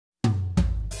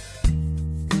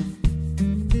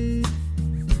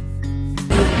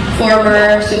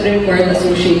former Supreme Court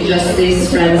Associate Justice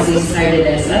Francis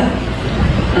Hardinesa,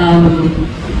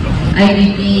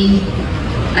 IBP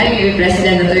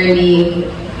President Attorney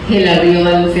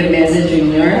Hilarion Firmeza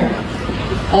Jr.,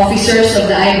 officers of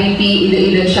the IBP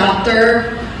Iloilo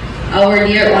Chapter, our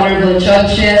dear honorable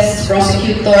judges,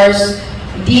 prosecutors,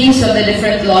 deans of the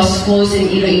different law schools in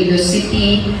Iloilo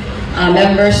City,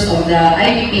 members of the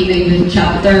IBP Iloilo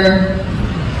Chapter,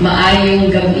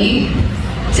 maayong gabi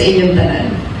sa inyong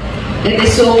tanan. It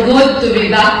is so good to be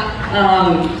back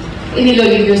in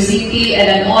Iloilo City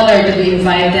and an honor to be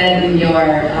invited in your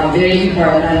very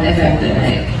important event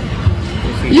tonight.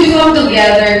 You come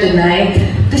together tonight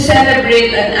to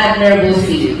celebrate an admirable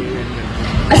feat.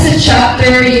 As a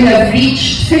chapter, you have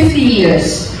reached 50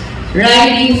 years,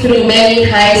 riding through many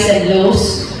highs and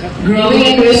lows, growing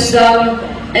in wisdom,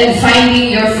 and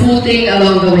finding your footing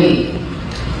along the way.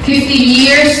 50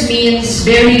 years means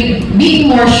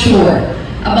being more sure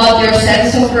about your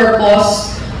sense of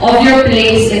purpose, of your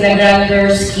place in the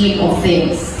grander scheme of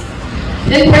things.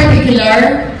 In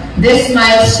particular, this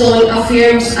milestone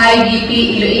affirms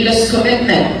IBP Iloilo's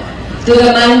commitment to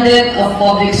the mandate of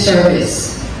public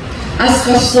service. As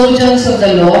custodians of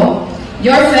the law,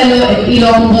 your fellow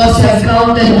ILONGGOs have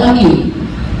counted on you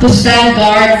to stand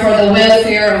guard for the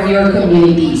welfare of your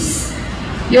communities.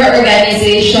 Your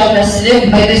organization has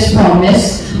lived by this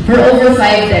promise for over 5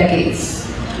 decades,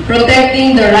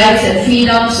 protecting the rights and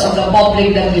freedoms of the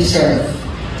public that you serve.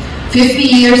 50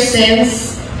 years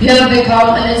since, you have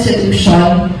become an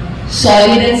institution,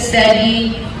 solid and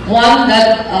steady, one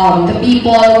that the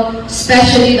people,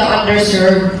 especially the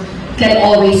underserved, can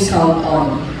always count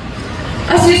on.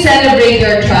 As we celebrate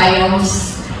your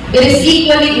triumphs, it is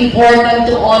equally important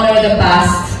to honor the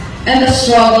past and the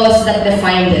struggles that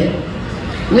defined it.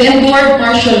 We endured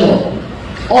martial law,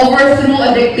 overthrew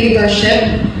a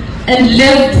dictatorship, and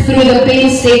lived through the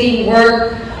painstaking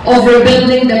work of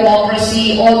rebuilding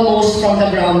democracy almost from the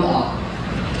ground up.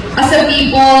 As a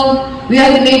people, we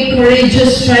have made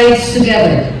courageous strides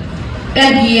together,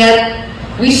 and yet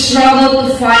we struggle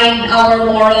to find our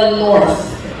moral north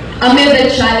amid the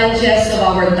challenges of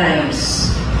our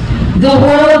times. The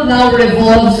world now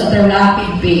revolves at a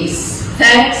rapid pace,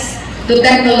 thanks to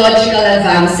technological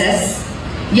advances,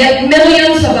 yet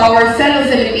millions of our fellow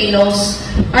Filipinos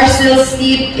are still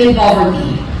steeped in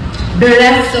poverty,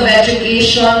 bereft of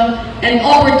education and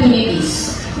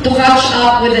opportunities to catch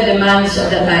up with the demands of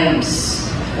the times.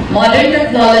 Modern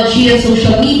technology and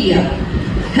social media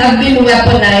have been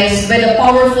weaponized by the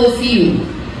powerful few,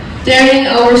 tearing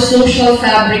our social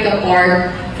fabric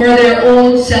apart for their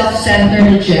own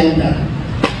self-centered agenda.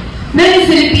 Many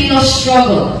Filipinos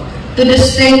struggle to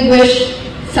distinguish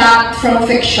fact from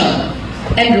fiction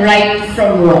and right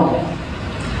from wrong.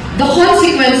 The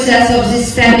consequences of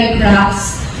systemic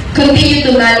cracks continue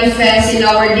to manifest in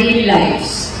our daily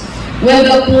lives, when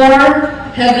the poor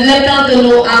have little to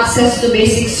no access to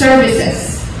basic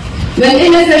services, when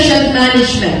inefficient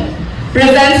management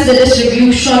prevents the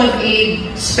distribution of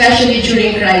aid, especially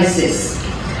during crisis,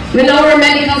 when our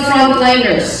medical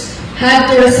frontliners had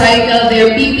to recycle their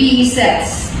PPE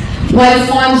sets while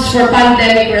funds for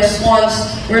pandemic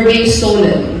response were being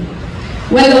stolen,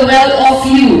 when the well-off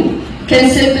few can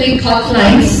simply cut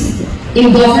lines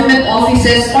in government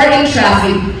offices or in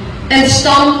traffic and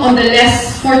stomp on the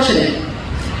less fortunate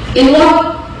in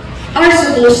what are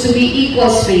supposed to be equal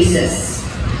spaces,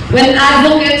 when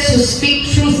advocates who speak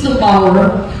truth to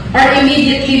power are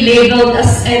immediately labeled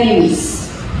as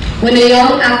enemies, when a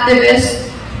young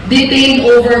activist detained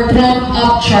over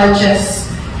trumped-up charges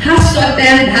had to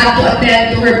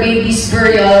attend to her baby's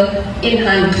burial in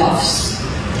handcuffs,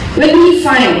 when we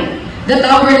find that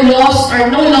our laws are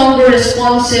no longer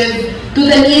responsive to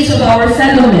the needs of our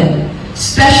fellow men,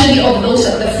 especially of those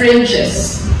at the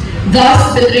fringes,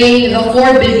 thus betraying the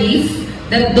core belief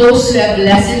that those who have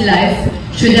less in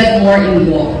life should have more in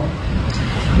law.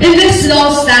 In these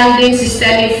long-standing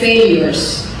systemic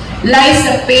failures lies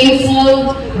a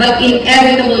painful but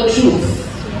inevitable truth.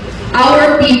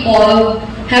 Our people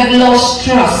have lost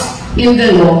trust in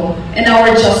the law and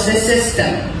our justice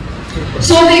system.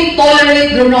 So they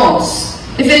tolerate the wrongs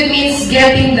if it means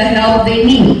getting the help they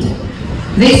need.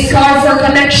 They scarf for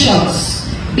connections,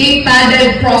 pay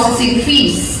padded processing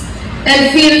fees,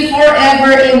 and feel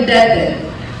forever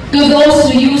indebted to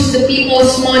those who use the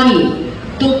people's money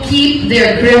to keep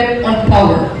their grip on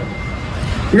power.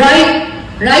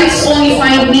 Rights only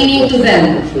find meaning to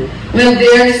them when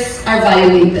theirs are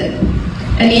violated.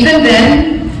 And even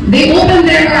then, they open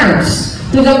their arms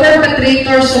to the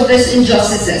perpetrators of these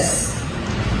injustices.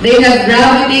 They have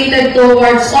gravitated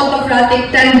towards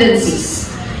autocratic tendencies,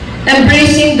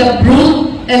 embracing the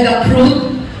brute and the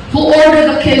crude who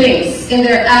order the killings in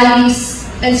their alleys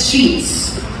and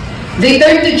streets. They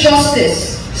turn to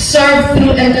justice, served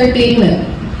through entertainment.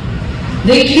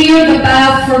 They clear the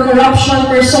path for corruption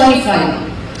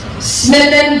personified,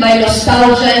 smitten by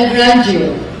nostalgia and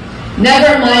grandeur.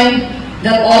 Never mind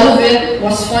that all of it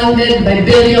was funded by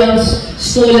billions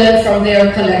stolen from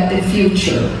their collective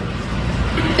future.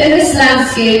 In this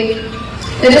landscape,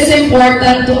 it is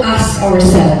important to ask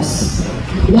ourselves,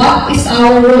 what is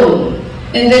our role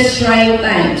in these trying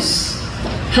times?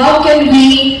 How can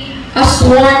we, as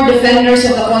sworn defenders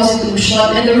of the Constitution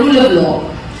and the rule of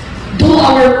law, do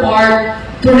our part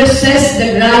to resist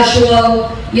the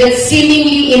gradual yet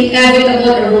seemingly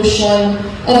inevitable erosion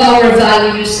of our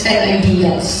values and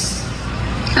ideals?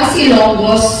 As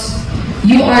Ilonggos,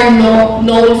 you are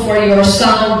known for your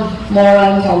sound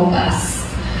moral compass,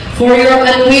 for your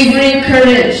unwavering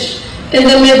courage in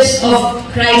the midst of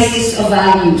crisis of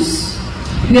values.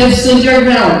 You have stood your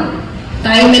ground,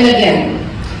 time and again,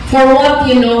 for what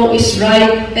you know is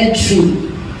right and true.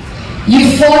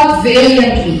 You fought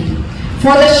valiantly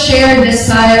for the shared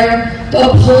desire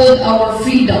to uphold our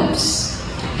freedoms.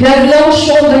 You have long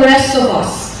shown the rest of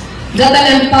us that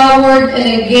an empowered and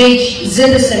engaged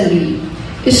citizenry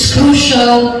is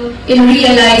crucial in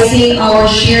realizing our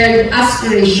shared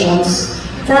aspirations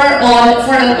for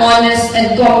an honest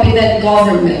and competent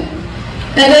government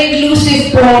and the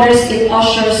inclusive progress it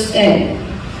ushers in.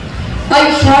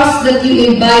 I trust that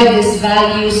you imbibe these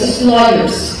values as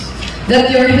lawyers,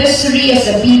 that your history as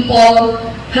a people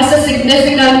has a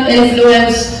significant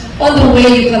influence on the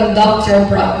way you conduct your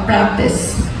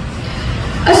practice.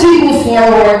 As we move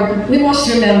forward, we must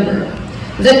remember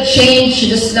that change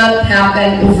does not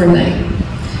happen overnight.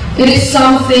 It is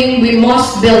something we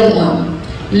must build on,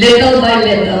 little by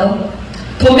little,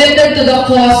 committed to the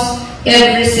cause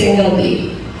every single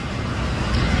day.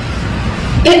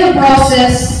 In the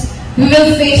process, we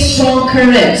will face strong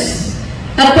currents,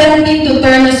 attempting to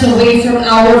turn us away from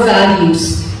our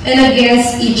values and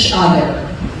against each other.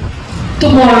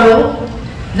 Tomorrow,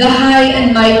 the high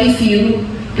and mighty few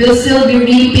will still be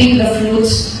reaping the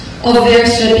fruits of their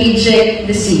strategic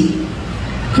deceit.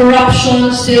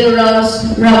 Corruption still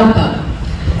runs rampant,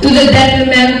 to the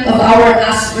detriment of our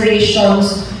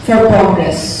aspirations for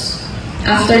progress.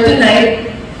 After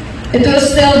tonight, it will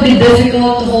still be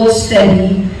difficult to hold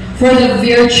steady for the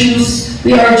virtues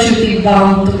we are duty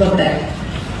bound to protect.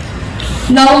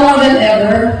 Now more than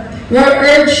ever, we are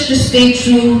urged to stay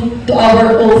true to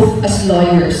our oath as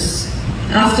lawyers.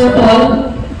 After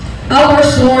all, our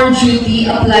sworn duty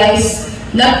applies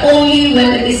not only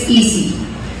when it is easy,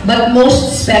 but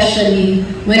most especially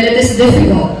when it is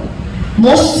difficult,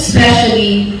 most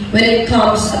especially when it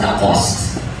comes at a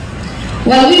cost.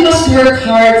 While we must work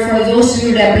hard for those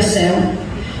we represent,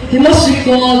 we must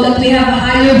recall that we have a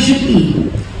higher duty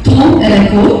to, and I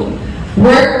quote,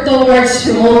 work towards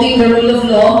promoting the rule of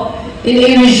law in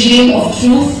a regime of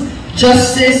truth,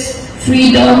 justice,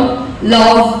 freedom,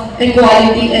 love,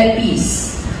 equality, and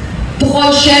peace. To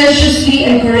conscientiously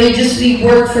and courageously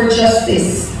work for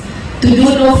justice, to do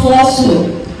no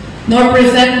falsehood, nor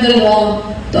prevent the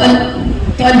law to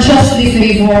unjustly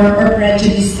favor or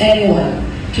prejudice anyone,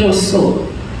 close quote.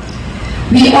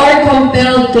 We are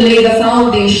compelled to lay the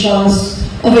foundations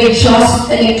of a just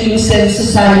and inclusive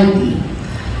society,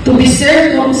 to be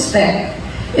circumspect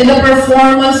in the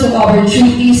performance of our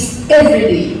duties every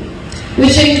day,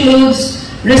 which includes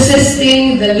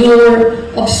resisting the lure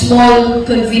of small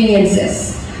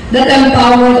conveniences that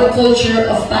empower the culture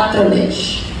of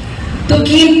patronage, to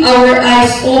keep our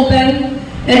eyes open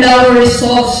and our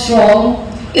resolve strong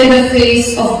in the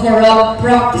face of corrupt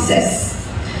practices,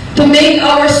 to make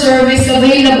our service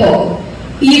available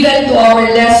even to our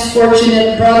less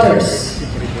fortunate brothers,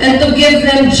 and to give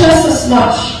them just as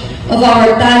much of our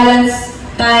talents,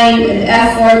 time, and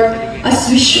effort as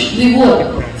we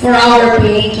would for our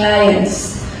paying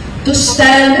clients, to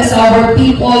stand as our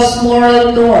people's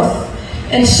moral north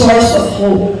and source of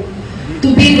hope,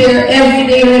 to be their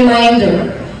everyday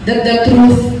reminder that the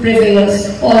truth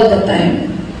prevails all the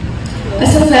time.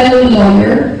 As a fellow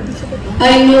lawyer,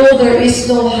 I know there is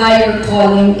no higher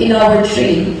calling in our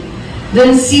trade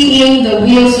than seeing the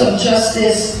wheels of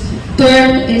justice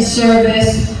turn in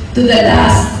service to the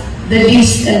last, the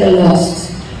least, and the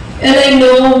lost. And I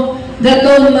know that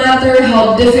no matter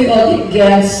how difficult it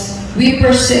gets, we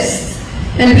persist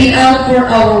and we anchor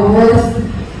our worth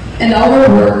and our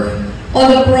work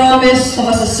on the promise of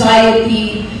a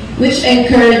society which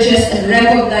encourages and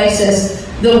recognizes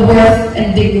the worth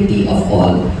and dignity of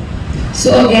all.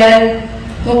 So again,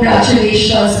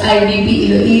 congratulations IBP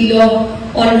Iloilo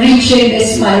on reaching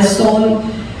this milestone,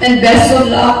 and best of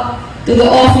luck to the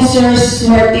officers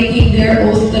who are taking their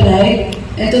oath tonight,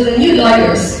 and to the new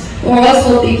lawyers who are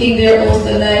also taking their oath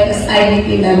tonight as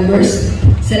IDP members.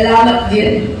 Salamat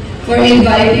din for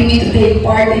inviting me to take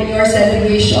part in your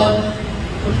celebration.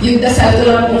 Yung dasal ko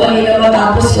lang po kanina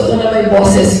matapos ko ito na may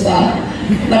boses pa.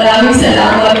 Maraming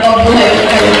salamat. Mabuhay ko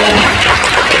kayo.